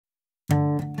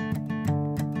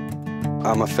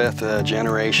I'm a fifth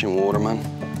generation waterman.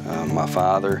 My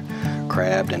father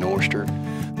crabbed and oystered.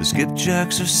 The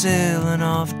skipjacks are sailing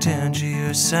off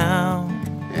Tangier Sound.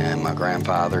 And my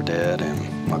grandfather did,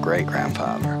 and my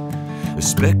great-grandfather. The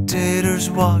spectators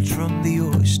watch from the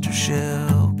oyster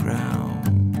shell ground.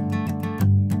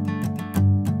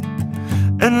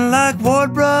 And like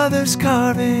Ward Brothers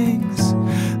carvings,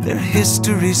 their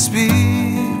history speak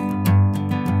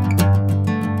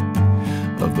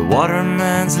of the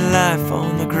waterman's life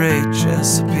on the great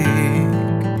Chesapeake.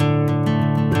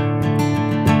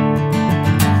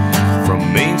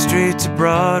 From Main Street to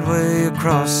Broadway,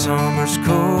 across Summer's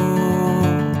Cove,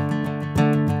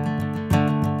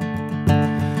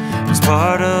 it's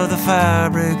part of the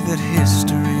fabric that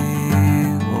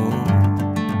history wove.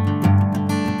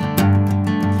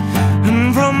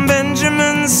 And from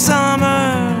Benjamin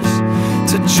Summers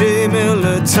to J.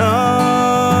 Miller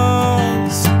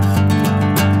Tubbs,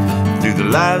 through the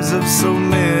lives of so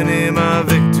many, my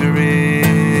victory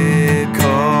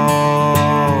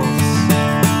calls.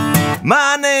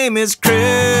 My name is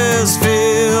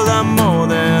Crisfield, I'm more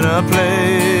than a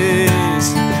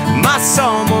place. My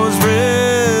song was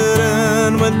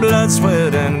written with blood,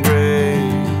 sweat, and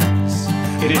grace.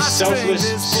 It is selfless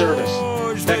service,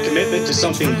 that commitment to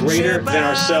something greater than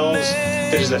ourselves,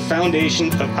 that is the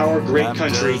foundation of our great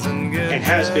country and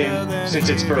has been since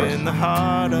its birth.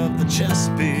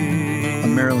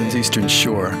 On Maryland's eastern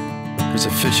shore, there's a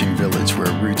fishing village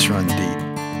where roots run deep.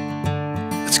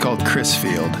 It's called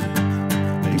Crisfield.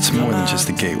 It's more than just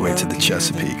a gateway to the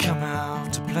Chesapeake.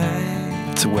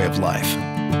 It's a way of life.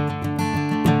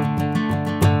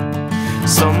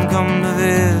 Some come to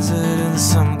visit and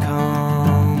some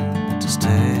come to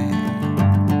stay,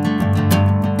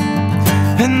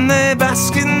 and they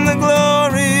bask in the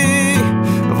glory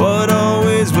of what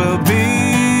always will be.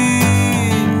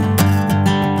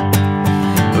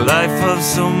 The life of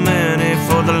so many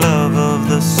for the love of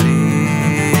the sea.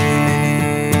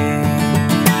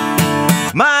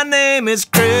 My name is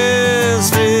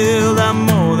Crisfield, I'm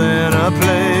more than a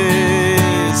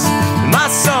place. My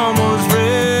song was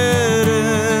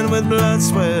written with blood,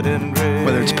 sweat, and grace.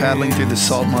 Whether it's paddling through the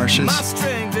salt marshes,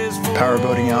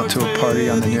 powerboating out to a party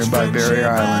on the nearby barrier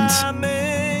islands,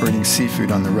 or eating seafood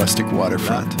on the rustic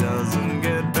waterfront,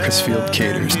 Crisfield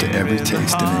caters to every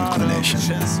taste and inclination.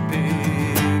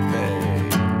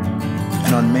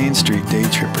 And on Main Street, day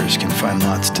trippers can find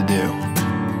lots to do.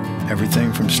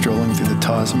 Everything from strolling through the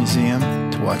Taws Museum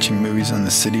to watching movies on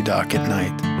the city dock at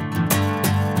night.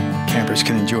 Campers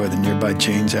can enjoy the nearby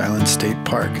Janes Island State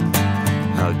Park,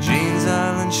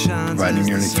 providing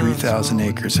nearly 3,000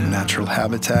 acres of natural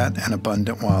habitat and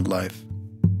abundant wildlife.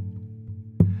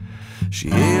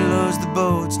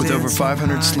 With over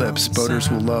 500 slips, boaters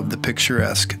will love the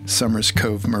picturesque Summers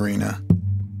Cove Marina,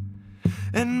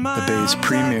 the bay's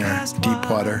premier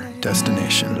deepwater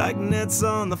destination,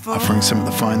 offering some of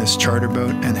the finest charter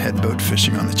boat and headboat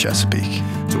fishing on the Chesapeake.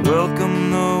 To welcome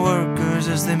the workers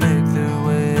as they make their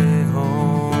way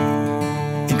home.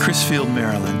 In Crisfield,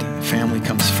 Maryland, family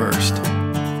comes first,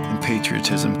 and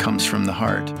patriotism comes from the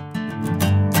heart.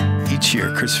 Each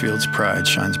year, Crisfield's pride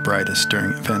shines brightest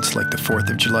during events like the 4th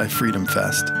of July Freedom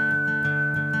Fest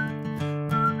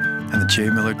and the J.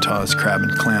 Miller Taws Crab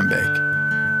and Clam Bake,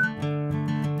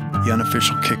 the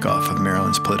unofficial kickoff of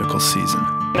Maryland's political season.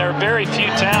 There are very few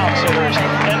towns that are as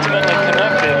intimately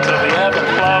connected to the ebb and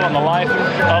flow and the life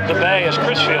of the bay as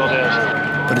Crisfield is.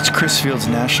 But it's Crisfield's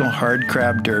National Hard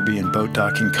Crab Derby and boat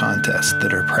docking contest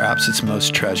that are perhaps its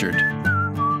most treasured.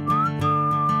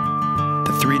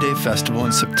 The 3-day festival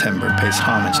in September pays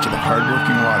homage to the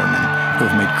hard-working watermen who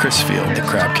have made Crisfield the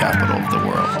crab capital of the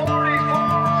world.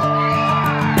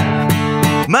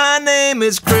 My name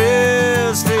is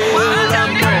Crisfield,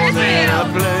 I'm more than a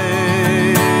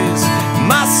place.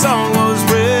 My song was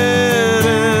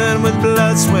written with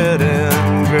blood, sweat,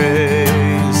 and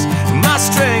grace. My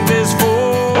strength is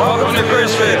for. Welcome to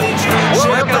Crisfield.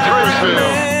 Welcome to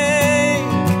Crisfield.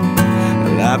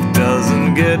 Life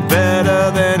doesn't get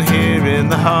better than here in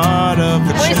the heart of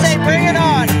the Chesapeake. We say bring it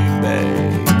on. Bay.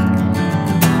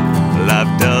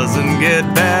 Life doesn't get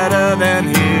better than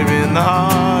here in the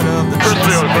heart of the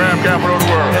Crisfield, crab capital of the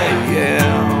world. Yeah.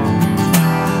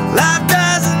 Life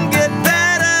doesn't get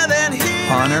better than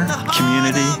here. Honor,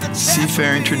 community,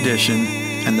 seafaring tradition,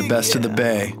 and the best of the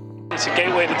bay. It's a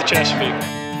gateway to the Chesapeake.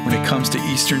 When it comes to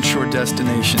Eastern Shore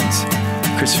destinations,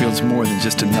 Crisfield's more than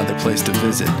just another place to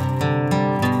visit.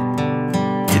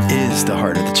 It is the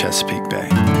heart of the Chesapeake Bay.